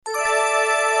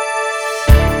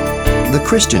The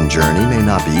Christian journey may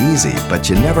not be easy, but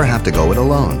you never have to go it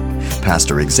alone.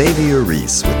 Pastor Xavier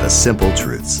Reese with the simple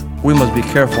truths. We must be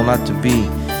careful not to be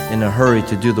in a hurry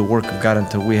to do the work of God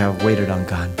until we have waited on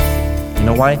God. You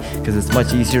know why? Because it's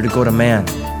much easier to go to man.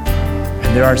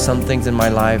 And there are some things in my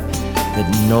life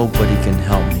that nobody can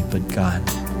help me but God.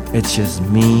 It's just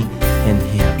me and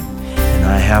Him. And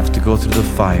I have to go through the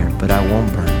fire, but I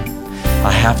won't burn.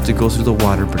 I have to go through the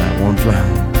water, but I won't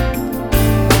drown.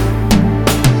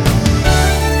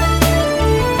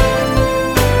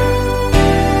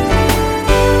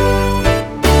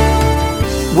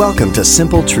 Welcome to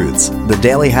Simple Truths, the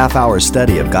daily half-hour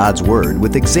study of God's Word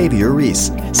with Xavier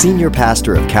Reese, Senior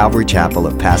Pastor of Calvary Chapel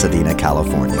of Pasadena,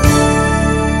 California.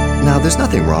 Now, there's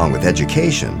nothing wrong with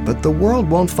education, but the world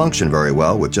won't function very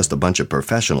well with just a bunch of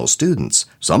professional students.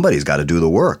 Somebody's got to do the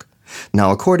work.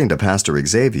 Now, according to Pastor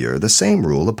Xavier, the same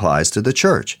rule applies to the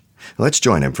church. Let's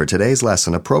join him for today's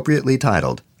lesson appropriately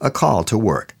titled, A Call to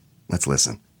Work. Let's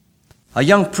listen. A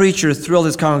young preacher thrilled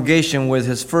his congregation with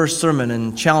his first sermon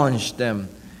and challenged them,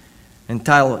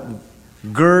 entitled,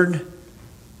 Gird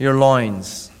Your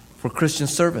Loins for Christian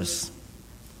Service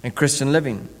and Christian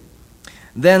Living.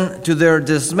 Then, to their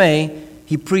dismay,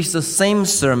 he preached the same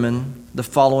sermon the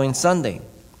following Sunday.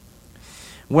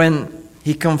 When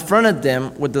he confronted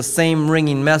them with the same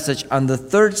ringing message on the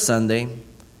third Sunday,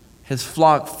 his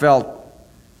flock felt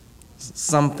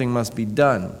something must be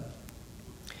done.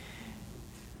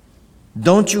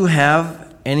 Don't you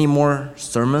have any more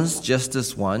sermons, just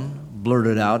this one?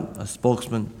 Blurted out a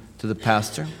spokesman to the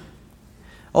pastor.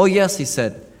 Oh yes, he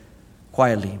said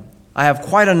quietly. I have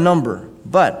quite a number,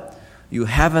 but you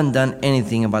haven't done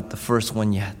anything about the first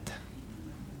one yet.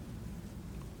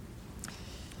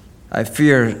 I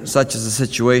fear such is the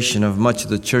situation of much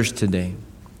of the church today.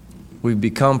 We've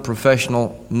become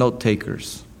professional note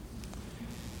takers,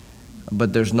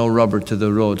 but there's no rubber to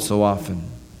the road so often.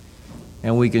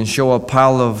 And we can show a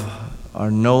pile of our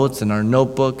notes in our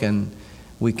notebook and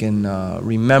we can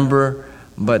remember,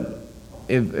 but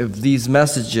if these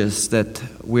messages that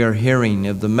we are hearing,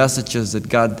 if the messages that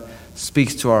God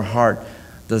speaks to our heart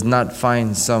does not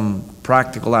find some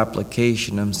practical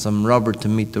application and some rubber to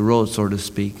meet the road, so to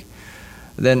speak,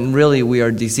 then really we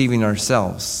are deceiving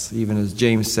ourselves. Even as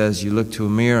James says, you look to a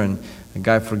mirror and a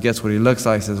guy forgets what he looks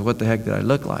like, says, what the heck did I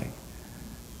look like?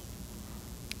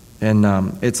 And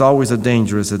it's always a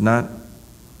danger, is it not?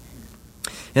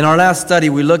 In our last study,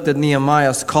 we looked at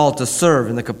Nehemiah's call to serve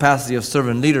in the capacity of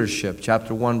servant leadership,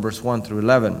 chapter 1, verse 1 through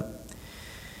 11.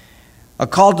 A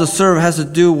call to serve has to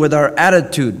do with our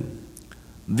attitude,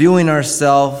 viewing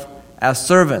ourselves as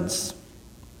servants.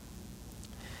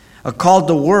 A call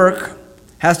to work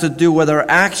has to do with our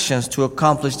actions to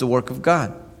accomplish the work of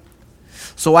God.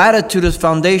 So attitude is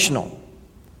foundational,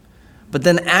 but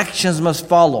then actions must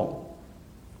follow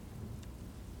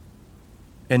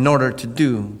in order to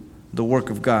do the work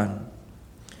of God.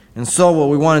 And so what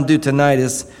we want to do tonight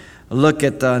is look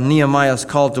at Nehemiah's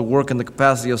call to work in the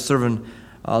capacity of servant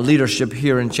leadership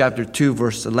here in chapter 2,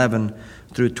 verse 11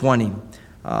 through 20.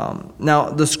 Now,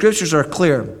 the scriptures are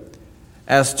clear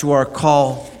as to our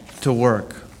call to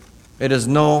work. It is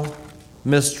no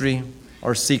mystery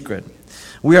or secret.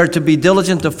 We are to be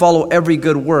diligent to follow every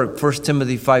good work, 1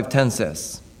 Timothy 5:10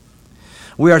 says.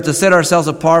 We are to set ourselves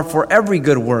apart for every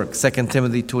good work, 2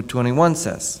 Timothy 2:21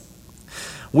 says.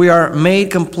 We are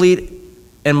made complete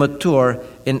and mature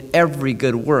in every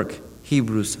good work,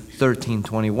 Hebrews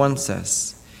 13:21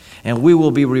 says. And we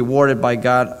will be rewarded by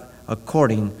God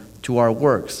according to our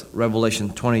works,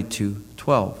 Revelation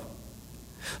 22:12.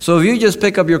 So if you just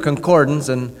pick up your concordance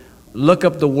and look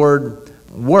up the word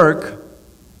work,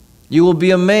 you will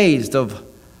be amazed of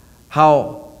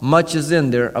how much is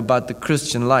in there about the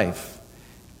Christian life.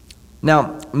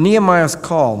 Now, Nehemiah's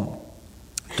call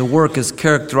to work is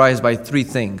characterized by three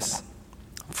things.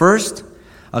 First,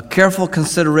 a careful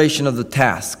consideration of the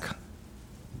task,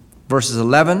 verses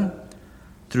 11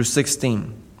 through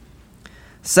 16.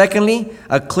 Secondly,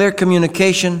 a clear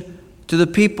communication to the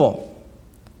people,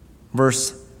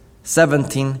 verse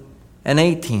 17 and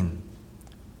 18.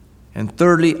 And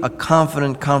thirdly, a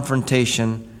confident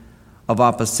confrontation of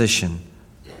opposition,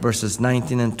 verses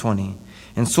 19 and 20.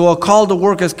 And so a call to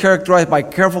work is characterized by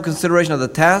careful consideration of the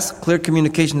task, clear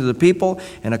communication to the people,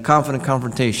 and a confident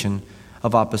confrontation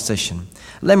of opposition.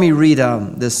 Let me read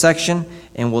this section,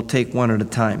 and we'll take one at a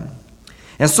time.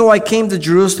 And so I came to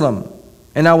Jerusalem,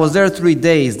 and I was there 3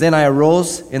 days. Then I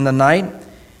arose in the night,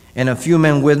 and a few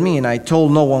men with me, and I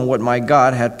told no one what my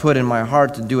God had put in my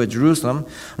heart to do at Jerusalem,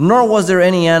 nor was there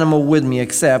any animal with me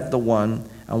except the one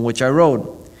on which I rode.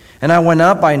 And I went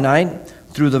up by night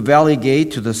through the valley gate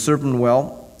to the serpent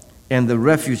well and the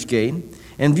refuge gate,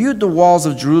 and viewed the walls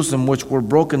of Jerusalem, which were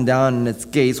broken down, and its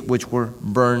gates, which were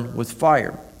burned with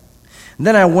fire.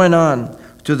 Then I went on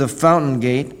to the fountain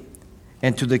gate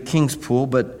and to the king's pool,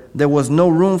 but there was no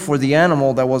room for the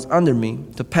animal that was under me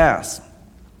to pass.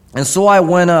 And so I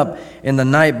went up in the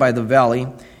night by the valley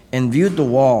and viewed the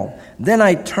wall. Then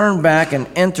I turned back and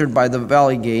entered by the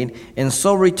valley gate, and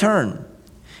so returned.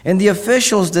 And the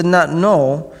officials did not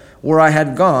know where I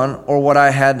had gone or what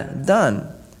I had done.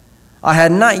 I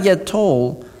had not yet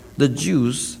told the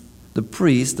Jews, the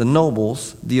priests, the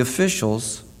nobles, the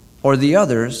officials, or the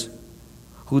others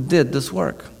who did this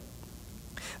work.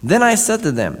 Then I said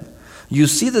to them, "You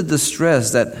see the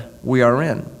distress that we are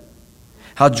in,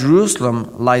 how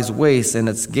Jerusalem lies waste and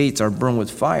its gates are burned with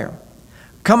fire.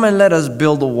 Come and let us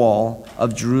build a wall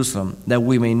of Jerusalem, that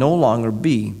we may no longer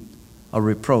be a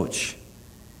reproach."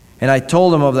 And I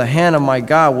told them of the hand of my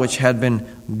God, which had been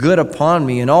good upon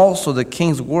me, and also the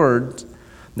king's words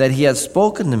that he had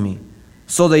spoken to me.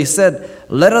 So they said,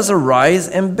 "Let us arise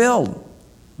and build."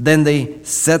 Then they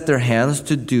set their hands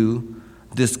to do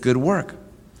this good work.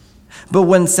 But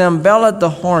when Sanballat the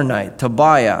Horonite,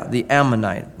 Tobiah the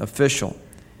Ammonite official,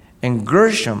 and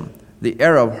Gershom the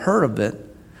Arab heard of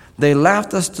it, they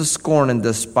laughed us to scorn and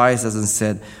despised us and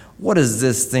said, "What is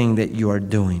this thing that you are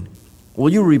doing?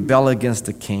 Will you rebel against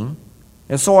the king?"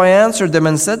 And so I answered them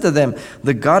and said to them,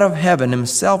 "The God of heaven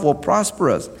himself will prosper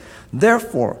us.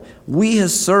 Therefore, we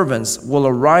his servants will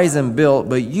arise and build,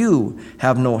 but you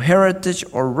have no heritage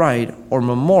or right or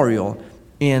memorial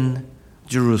in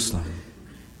Jerusalem."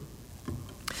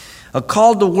 A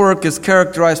call to work is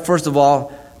characterized, first of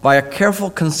all, by a careful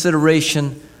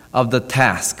consideration of the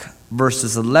task,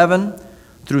 verses 11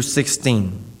 through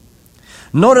 16.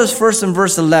 Notice first in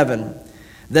verse 11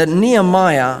 that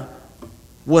Nehemiah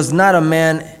was not a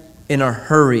man in a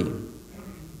hurry.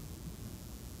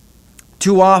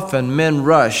 Too often men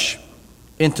rush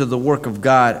into the work of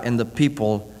God and the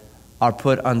people are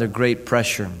put under great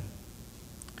pressure.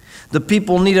 The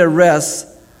people needed rest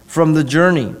from the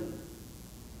journey.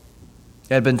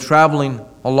 They had been traveling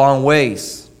a long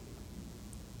ways.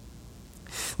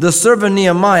 The servant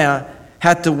Nehemiah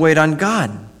had to wait on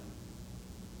God.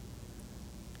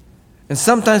 And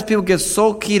sometimes people get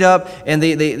so keyed up and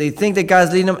they think that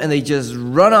God's leading them and they just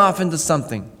run off into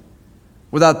something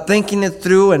without thinking it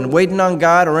through and waiting on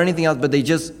God or anything else, but they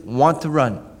just want to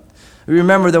run. We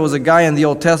remember there was a guy in the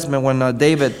Old Testament when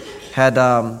David had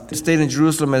stayed in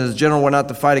Jerusalem and his general went out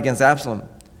to fight against Absalom.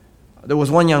 There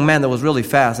was one young man that was really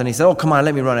fast, and he said, "Oh, come on,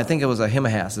 let me run." I think it was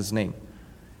Ahimaaz, his name.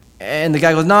 And the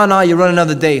guy goes, No, you run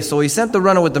another day. So he sent the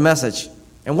runner with the message.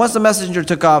 And once the messenger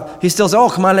took off, he still said, "Oh,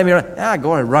 come on, let me run." "Ah,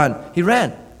 go ahead, run." He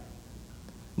ran.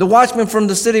 The watchman from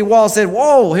the city wall said,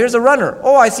 "Whoa, here's a runner.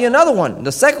 Oh, I see another one."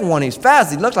 The second one, he's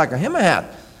fast. He looks like Ahimaaz.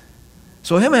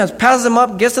 So Ahimaaz passes him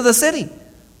up, gets to the city.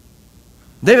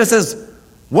 David says,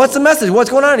 "What's the message? What's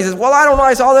going on?" He says, "Well, I don't know.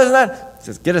 I saw this and that." He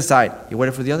says, "Get aside." He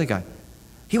waited for the other guy.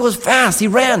 He was fast. He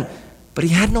ran, but he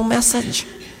had no message.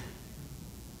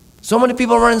 So many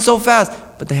people are running so fast,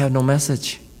 but they have no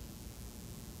message.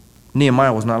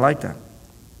 Nehemiah was not like that.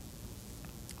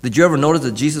 Did you ever notice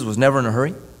that Jesus was never in a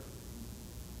hurry? Did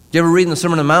you ever read in the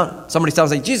Sermon on the Mount? Somebody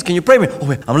stops and says, "Jesus, can you pray me?" "Oh,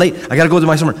 wait, I'm late. I got to go to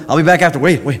my sermon. I'll be back after."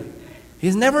 Wait.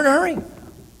 He's never in a hurry.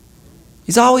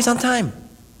 He's always on time.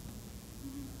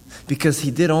 Because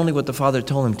he did only what the Father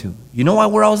told him to. You know why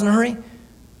we're always in a hurry?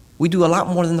 We do a lot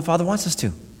more than the Father wants us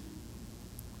to.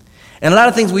 And a lot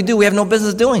of things we do, we have no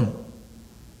business doing.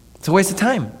 It's a waste of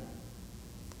time.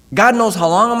 God knows how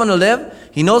long I'm going to live.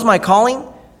 He knows my calling.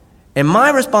 And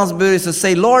my responsibility is to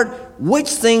say, "Lord, which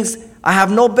things I have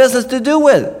no business to do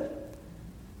with?"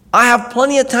 I have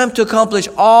plenty of time to accomplish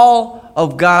all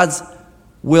of God's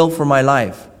will for my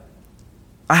life.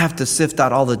 I have to sift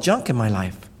out all the junk in my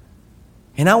life.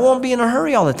 And I won't be in a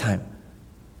hurry all the time.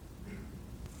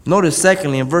 Notice,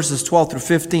 secondly, in verses 12 through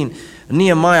 15,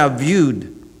 Nehemiah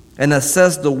viewed and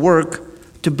assessed the work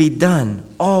to be done.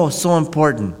 Oh, so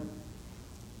important.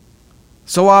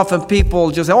 So often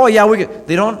people just say, "Oh, yeah, we get."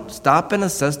 They don't stop and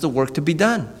assess the work to be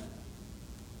done.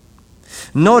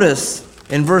 Notice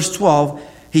in verse 12,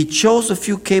 he chose a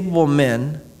few capable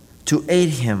men to aid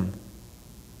him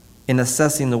in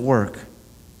assessing the work.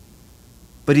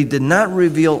 But he did not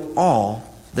reveal all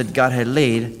that God had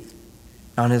laid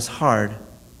on his heart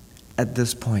at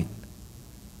this point.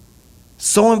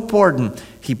 So important.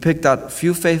 He picked out a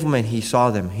few faithful men. He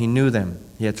saw them. He knew them.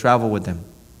 He had traveled with them.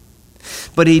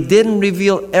 But he didn't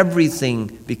reveal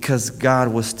everything because God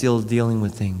was still dealing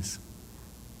with things.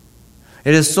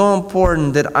 It is so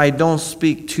important that I don't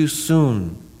speak too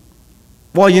soon.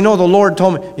 "Well, the Lord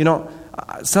told me,"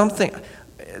 something.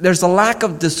 There's a lack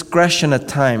of discretion at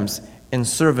times in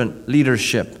servant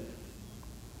leadership.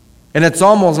 And it's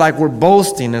almost like we're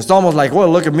boasting. It's almost like, well,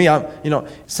 look at me.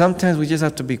 Sometimes we just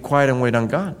have to be quiet and wait on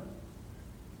God.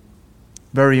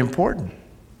 Very important.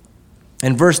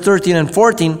 In verse 13 and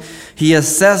 14, he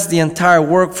assessed the entire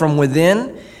work from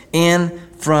within and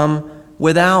from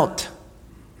without.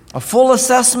 A full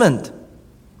assessment.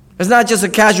 It's not just a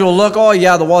casual look. Oh,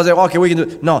 yeah, the wall's there. Okay, we can do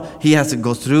it. No, he has to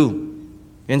go through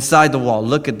inside the wall.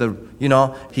 Look at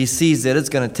he sees that it's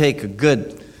going to take a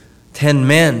good 10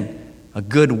 men, a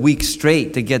good week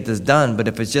straight to get this done. But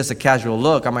if it's just a casual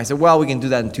look, I might say, well, we can do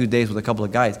that in 2 days with a couple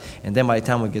of guys. And then by the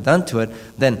time we get done to it,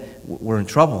 then we're in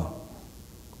trouble.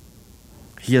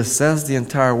 He assessed the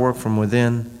entire work from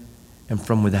within and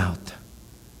from without.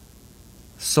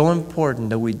 So important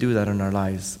that we do that in our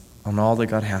lives, on all that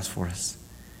God has for us.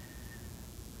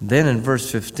 Then in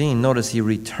verse 15, notice he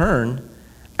returned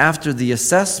after the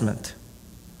assessment,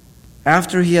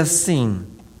 after he has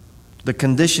seen the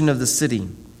condition of the city,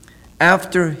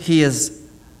 after he is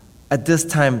at this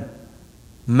time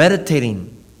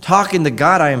meditating, talking to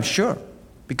God, I am sure,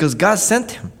 because God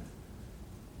sent him.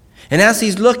 And as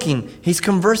he's looking, he's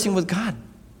conversing with God.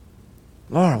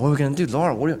 Lord, what are we going to do?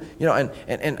 Lord, what are you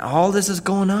and all this is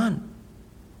going on.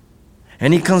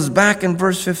 And he comes back in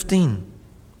verse 15,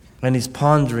 and he's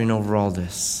pondering over all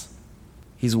this.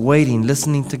 He's waiting,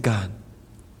 listening to God.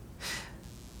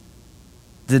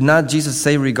 Did not Jesus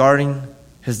say regarding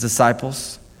his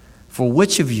disciples, for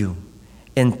which of you,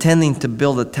 intending to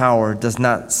build a tower, does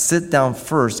not sit down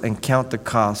first and count the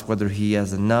cost, whether he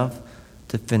has enough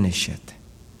to finish it?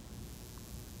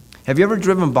 Have you ever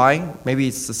driven by? Maybe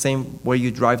it's the same way you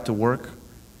drive to work.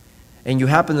 And you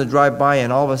happen to drive by,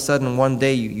 and all of a sudden one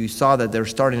day you saw that they're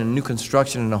starting a new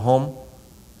construction in a home.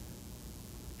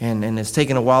 And it's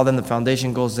taking a while, then the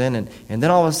foundation goes in, and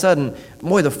then all of a sudden,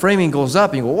 boy, the framing goes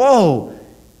up, and you go, whoa!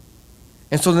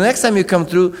 And so the next time you come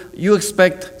through, you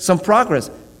expect some progress.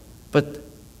 But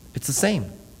it's the same.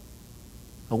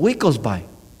 A week goes by,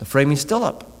 the framing's still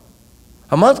up.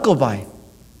 A month goes by.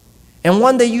 And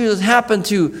one day you just happen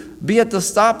to be at the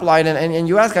stoplight, and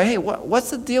you ask, hey,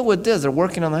 what's the deal with this? They're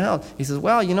working on the house. He says,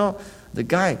 well, the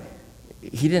guy,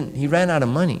 he ran out of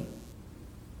money.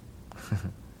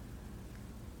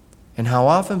 And how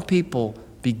often people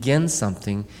begin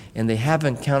something and they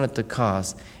haven't counted the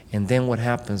cost, and then what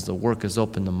happens? The work is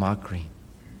open to mockery.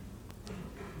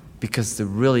 Because they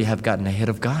really have gotten ahead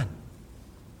of God.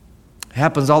 It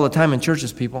happens all the time in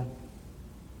churches, people.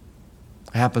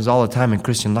 It happens all the time in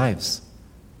Christian lives.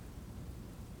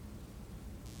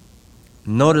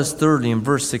 Notice thirdly in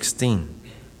verse 16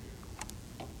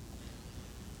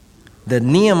 that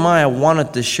Nehemiah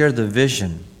wanted to share the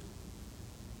vision,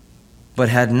 but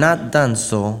had not done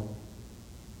so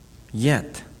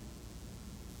yet.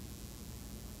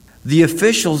 The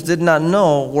officials did not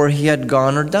know where he had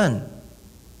gone or done.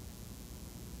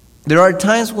 There are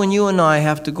times when you and I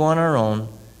have to go on our own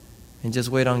and just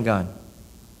wait on God,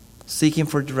 seeking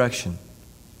for direction.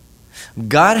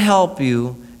 God help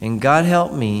you and God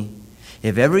help me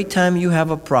if every time you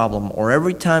have a problem or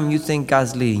every time you think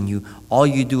God's leading you, all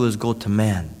you do is go to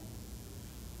man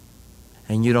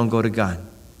and you don't go to God.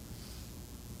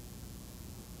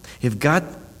 If God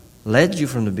led you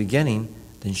from the beginning,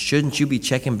 then shouldn't you be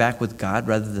checking back with God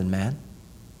rather than man?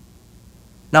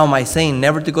 Now, am I saying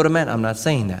never to go to man? I'm not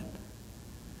saying that.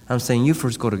 I'm saying you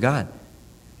first go to God.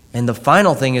 And the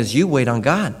final thing is you wait on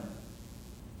God.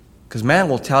 Because man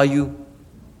will tell you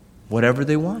whatever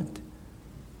they want.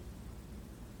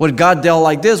 Would God deal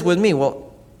like this with me?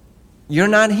 Well, you're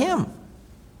not him.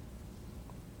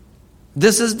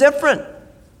 This is different.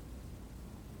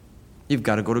 You've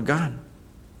got to go to God.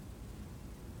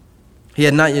 He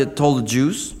had not yet told the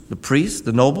Jews, the priests,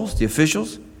 the nobles, the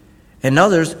officials, and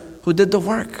others who did the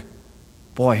work.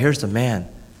 Boy, here's a man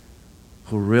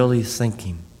who really is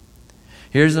thinking.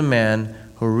 Here's a man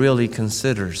who really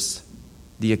considers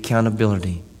the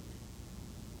accountability.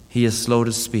 He is slow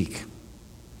to speak.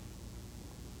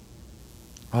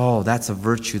 Oh, that's a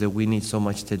virtue that we need so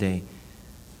much today.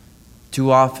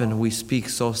 Too often we speak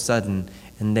so sudden,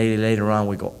 and later on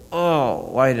we go, oh,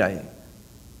 why did I?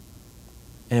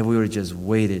 And if we would have just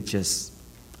waited just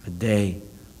a day,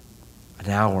 an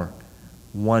hour,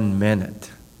 1 minute,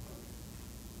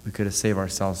 we could have saved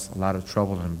ourselves a lot of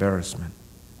trouble and embarrassment.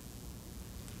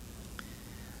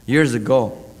 Years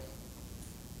ago,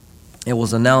 it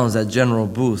was announced that General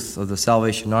Booth of the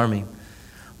Salvation Army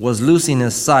was losing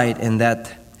his sight and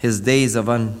that his days of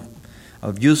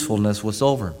usefulness was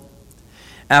over.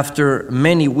 After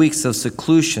many weeks of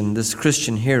seclusion, this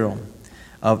Christian hero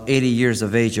of 80 years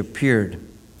of age appeared,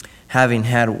 having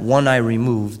had one eye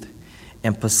removed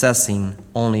and possessing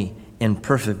only and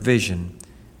perfect vision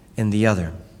in the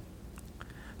other.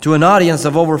 To an audience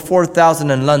of over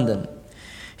 4,000 in London,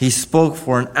 he spoke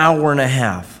for an hour and a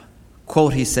half.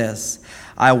 Quote, he says,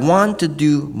 "I want to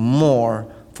do more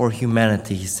for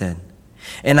humanity," he said,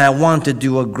 "and I want to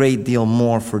do a great deal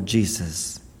more for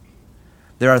Jesus.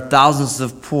 There are thousands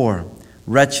of poor,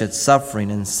 wretched, suffering,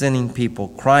 and sinning people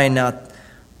crying out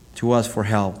to us for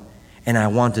help, and I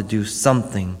want to do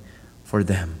something for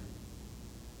them."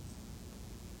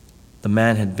 The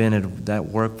man had been at that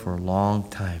work for a long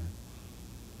time.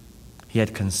 He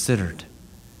had considered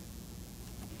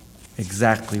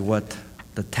exactly what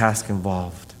the task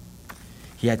involved.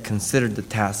 He had considered the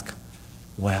task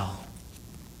well.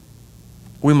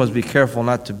 We must be careful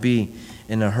not to be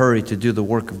in a hurry to do the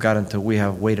work of God until we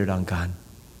have waited on God.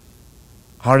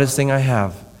 Hardest thing I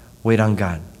have, wait on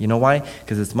God. You know why?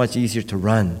 Because it's much easier to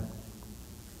run.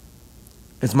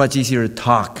 It's much easier to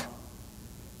talk.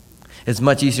 It's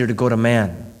much easier to go to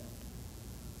man.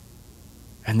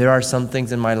 And there are some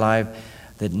things in my life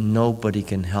that nobody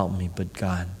can help me but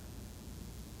God.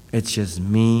 It's just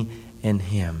me and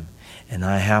Him. And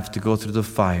I have to go through the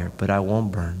fire, but I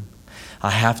won't burn. I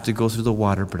have to go through the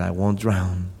water, but I won't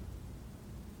drown.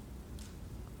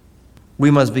 We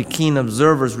must be keen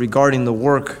observers regarding the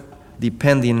work,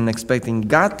 depending and expecting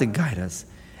God to guide us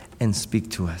and speak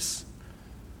to us.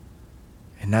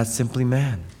 And not simply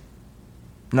man.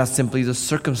 Not simply the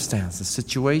circumstance, the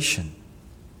situation.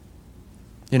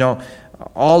 You know,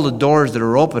 all the doors that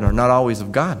are open are not always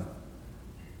of God.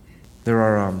 There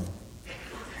are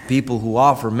people who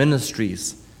offer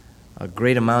ministries a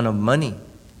great amount of money.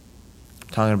 I'm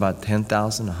talking about $10,000,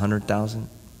 $100,000, $1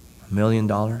 million.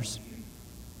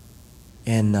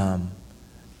 And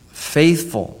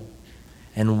faithful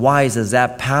and wise as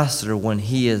that pastor, when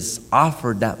he is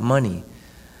offered that money,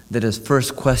 that his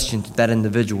first question to that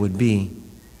individual would be,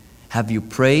 have you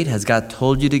prayed? Has God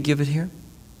told you to give it here?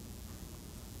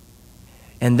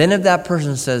 And then if that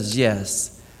person says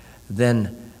yes,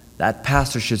 then that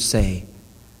pastor should say,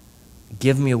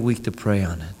 give me a week to pray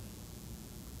on it.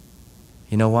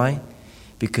 You know why?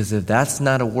 Because if that's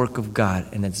not a work of God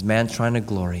and it's man trying to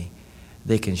glory,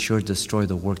 they can sure destroy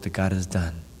the work that God has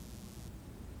done.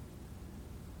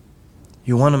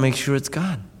 You want to make sure it's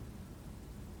God.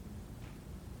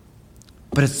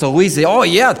 But it's so easy. Oh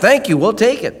yeah, thank you, we'll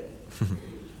take it.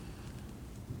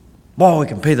 Well, we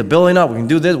can pay the billing up, we can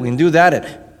do this, we can do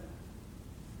that.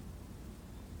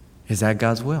 Is that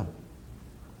God's will?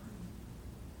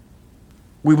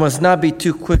 We must not be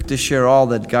too quick to share all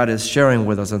that God is sharing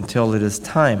with us until it is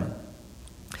time,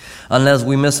 unless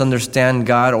we misunderstand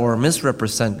God or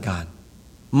misrepresent God.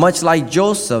 Much like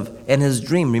Joseph and his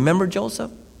dream. Remember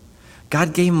Joseph?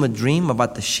 God gave him a dream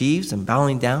about the sheaves and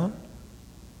bowing down.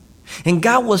 And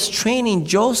God was training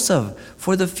Joseph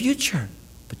for the future.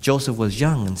 But Joseph was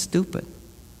young and stupid.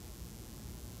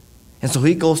 And so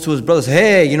he goes to his brothers,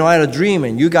 hey, I had a dream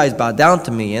and you guys bowed down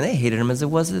to me. And they hated him as it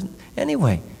was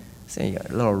anyway. Say,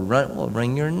 a little runt will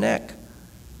wring your neck.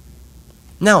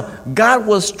 Now, God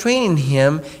was training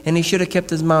him and he should have kept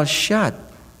his mouth shut.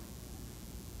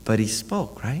 But he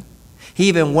spoke, right? He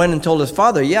even went and told his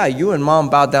father, yeah, you and mom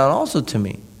bowed down also to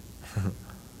me.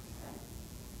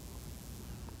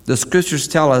 The scriptures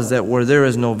tell us that where there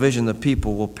is no vision, the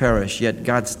people will perish. Yet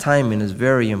God's timing is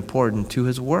very important to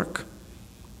His work.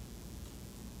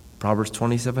 Proverbs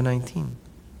 27:19.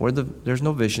 Where there's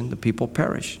no vision, the people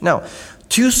perish. Now,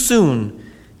 too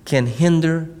soon can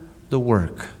hinder the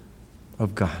work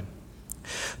of God.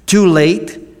 Too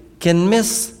late can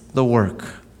miss the work.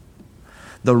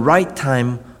 The right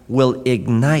time will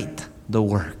ignite the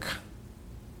work.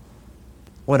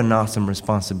 What an awesome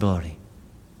responsibility.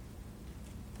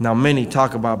 Now, many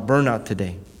talk about burnout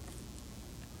today.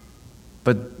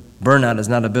 But burnout is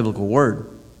not a biblical word.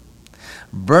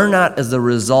 Burnout is the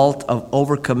result of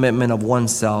overcommitment of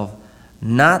oneself,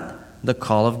 not the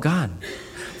call of God.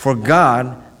 For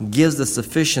God gives the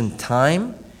sufficient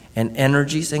time and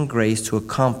energies and grace to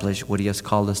accomplish what He has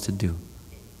called us to do.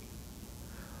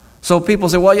 So people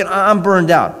say, well, I'm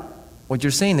burned out. What you're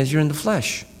saying is you're in the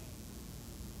flesh.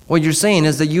 What you're saying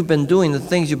is that you've been doing the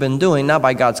things you've been doing, not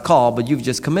by God's call, but you've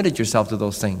just committed yourself to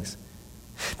those things.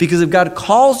 Because if God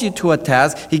calls you to a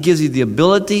task, He gives you the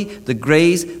ability, the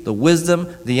grace, the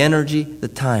wisdom, the energy, the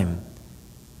time.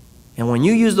 And when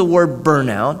you use the word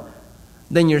burnout,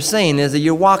 then you're saying is that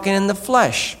you're walking in the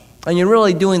flesh. And you're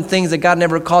really doing things that God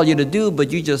never called you to do,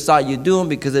 but you just thought you'd do them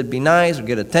because it'd be nice or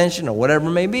get attention or whatever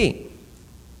it may be.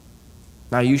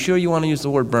 Now, are you sure you want to use the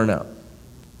word burnout?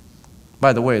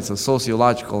 By the way, it's a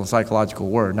sociological and psychological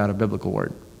word, not a biblical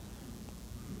word.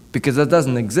 Because that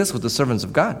doesn't exist with the servants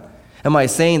of God. Am I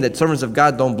saying that servants of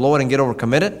God don't blow it and get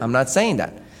overcommitted? I'm not saying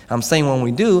that. I'm saying when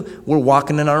we do, we're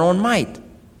walking in our own might.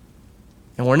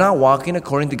 And we're not walking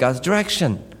according to God's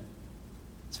direction.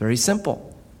 It's very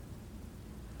simple.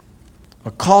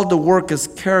 A call to work is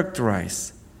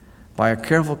characterized by a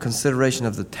careful consideration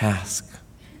of the task,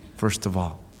 first of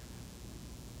all.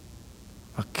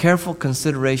 A careful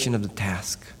consideration of the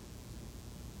task.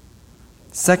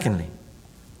 Secondly,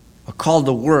 a call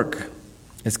to work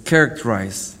is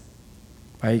characterized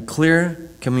by a clear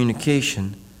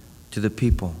communication to the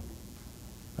people.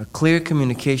 A clear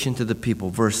communication to the people.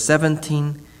 Verse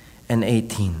 17 and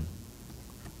 18.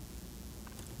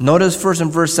 Notice first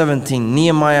in verse 17,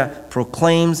 Nehemiah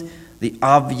proclaims the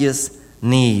obvious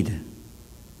need.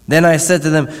 Then I said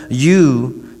to them,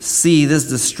 you see this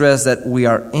distress that we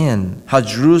are in, how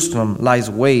Jerusalem lies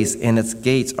waste and its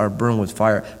gates are burned with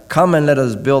fire. Come and let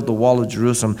us build the wall of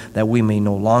Jerusalem that we may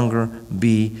no longer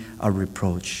be a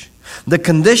reproach. The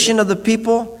condition of the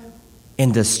people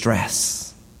in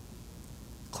distress.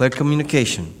 Clear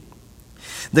communication.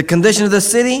 The condition of the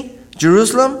city,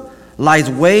 Jerusalem, lies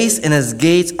waste and its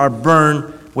gates are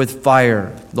burned with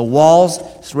fire. The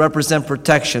walls represent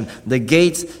protection. The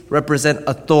gates represent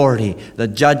authority. The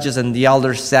judges and the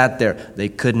elders sat there. They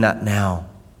could not now.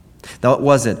 That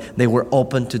wasn't. They were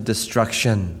open to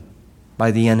destruction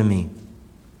by the enemy.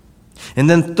 And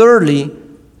then thirdly,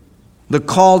 the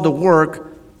call to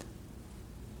work.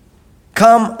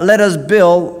 Come, let us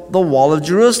build the wall of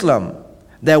Jerusalem,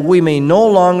 that we may no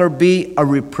longer be a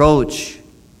reproach.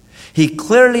 He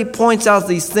clearly points out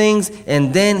these things,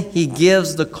 and then he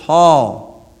gives the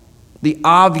call, the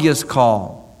obvious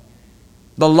call,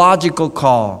 the logical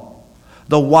call,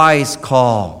 the wise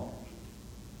call.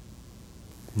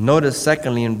 Notice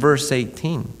secondly in verse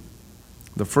 18,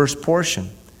 the first portion,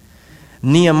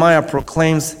 Nehemiah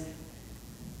proclaims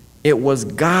it was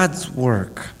God's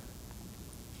work.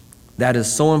 That is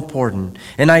so important.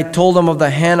 And I told them of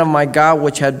the hand of my God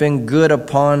which had been good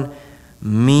upon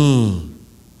me,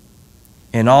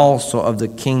 and also of the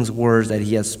king's words that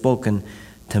he has spoken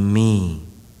to me.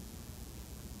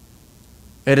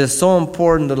 It is so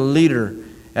important that a leader,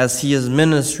 as he is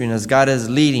ministering, as God is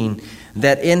leading,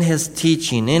 that in his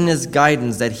teaching, in his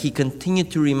guidance, that he continue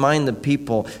to remind the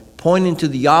people, pointing to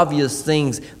the obvious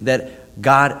things that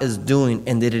God is doing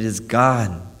and that it is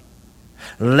God.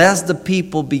 Lest the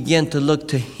people begin to look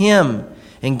to him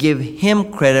and give him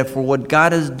credit for what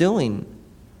God is doing.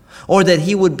 Or that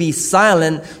he would be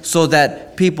silent so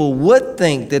that people would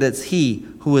think that it's he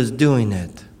who is doing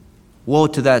it. Woe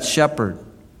to that shepherd.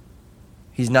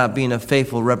 He's not being a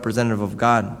faithful representative of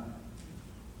God.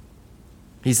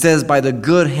 He says, by the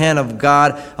good hand of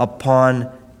God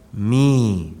upon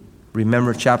me.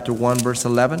 Remember chapter 1, verse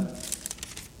 11?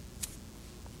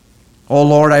 Oh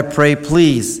Lord, I pray,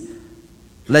 please,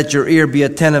 let your ear be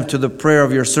attentive to the prayer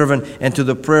of your servant and to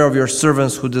the prayer of your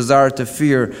servants who desire to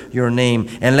fear your name.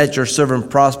 And let your servant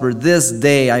prosper this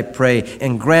day, I pray,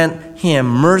 and grant him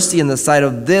mercy in the sight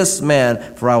of this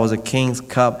man, for I was a king's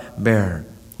cupbearer.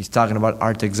 He's talking about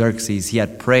Artaxerxes. He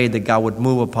had prayed that God would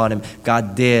move upon him.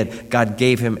 God did. God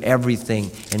gave him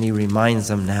everything. And he reminds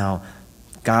them now,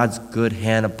 God's good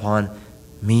hand upon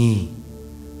me.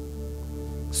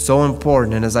 So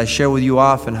important. And as I share with you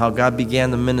often how God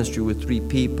began the ministry with 3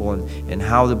 people and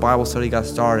how the Bible study got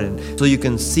started. So you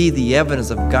can see the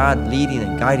evidence of God leading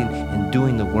and guiding and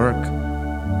doing the work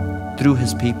through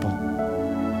his people.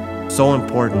 So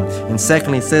important. And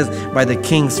secondly, it says, by the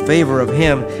king's favor of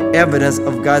him, evidence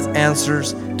of God's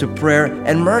answers to prayer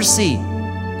and mercy.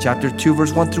 Chapter 2,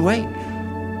 verse 1 through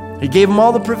 8. He gave him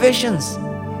all the provisions.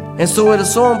 And so it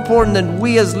is so important that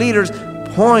we as leaders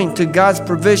point to God's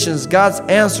provisions, God's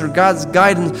answer, God's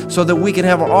guidance, so that we can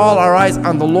have all our eyes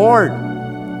on the Lord.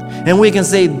 And we can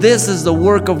say, this is the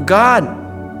work of God,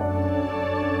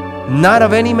 not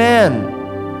of any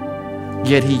man.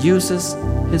 Yet he uses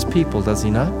his people, does he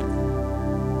not?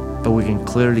 But we can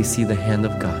clearly see the hand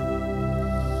of God.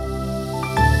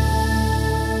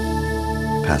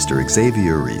 Pastor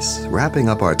Xavier Reese, wrapping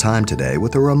up our time today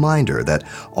with a reminder that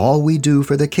all we do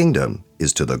for the kingdom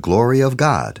is to the glory of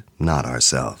God, not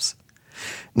ourselves.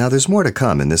 Now, there's more to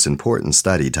come in this important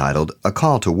study titled A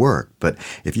Call to Work, but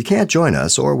if you can't join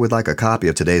us or would like a copy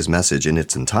of today's message in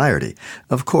its entirety,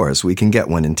 of course, we can get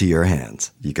one into your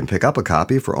hands. You can pick up a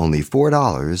copy for only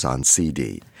 $4 on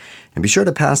CD. And be sure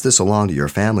to pass this along to your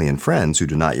family and friends who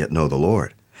do not yet know the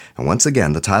Lord. And once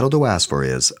again, the title to ask for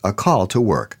is A Call to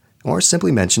Work, or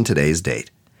simply mention today's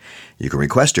date. You can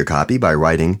request your copy by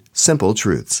writing Simple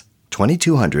Truths,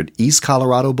 2200 East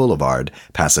Colorado Boulevard,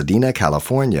 Pasadena,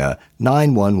 California,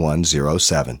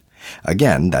 91107.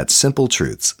 Again, that's Simple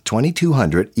Truths,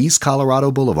 2200 East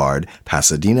Colorado Boulevard,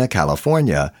 Pasadena,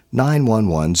 California,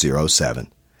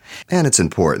 91107. And it's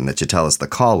important that you tell us the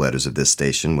call letters of this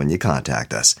station when you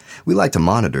contact us. We like to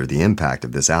monitor the impact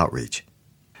of this outreach.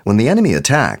 When the enemy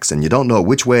attacks and you don't know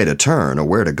which way to turn or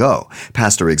where to go,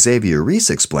 Pastor Xavier Reese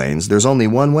explains there's only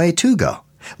one way to go.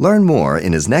 Learn more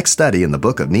in his next study in the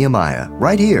book of Nehemiah,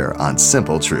 right here on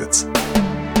Simple Truths.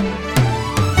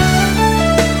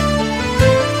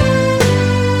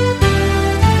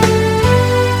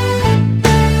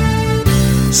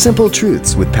 Simple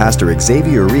Truths with Pastor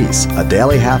Xavier Reese, a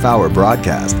daily half-hour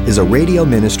broadcast, is a radio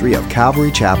ministry of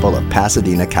Calvary Chapel of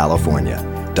Pasadena, California.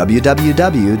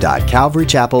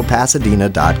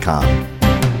 www.calvarychapelpasadena.com.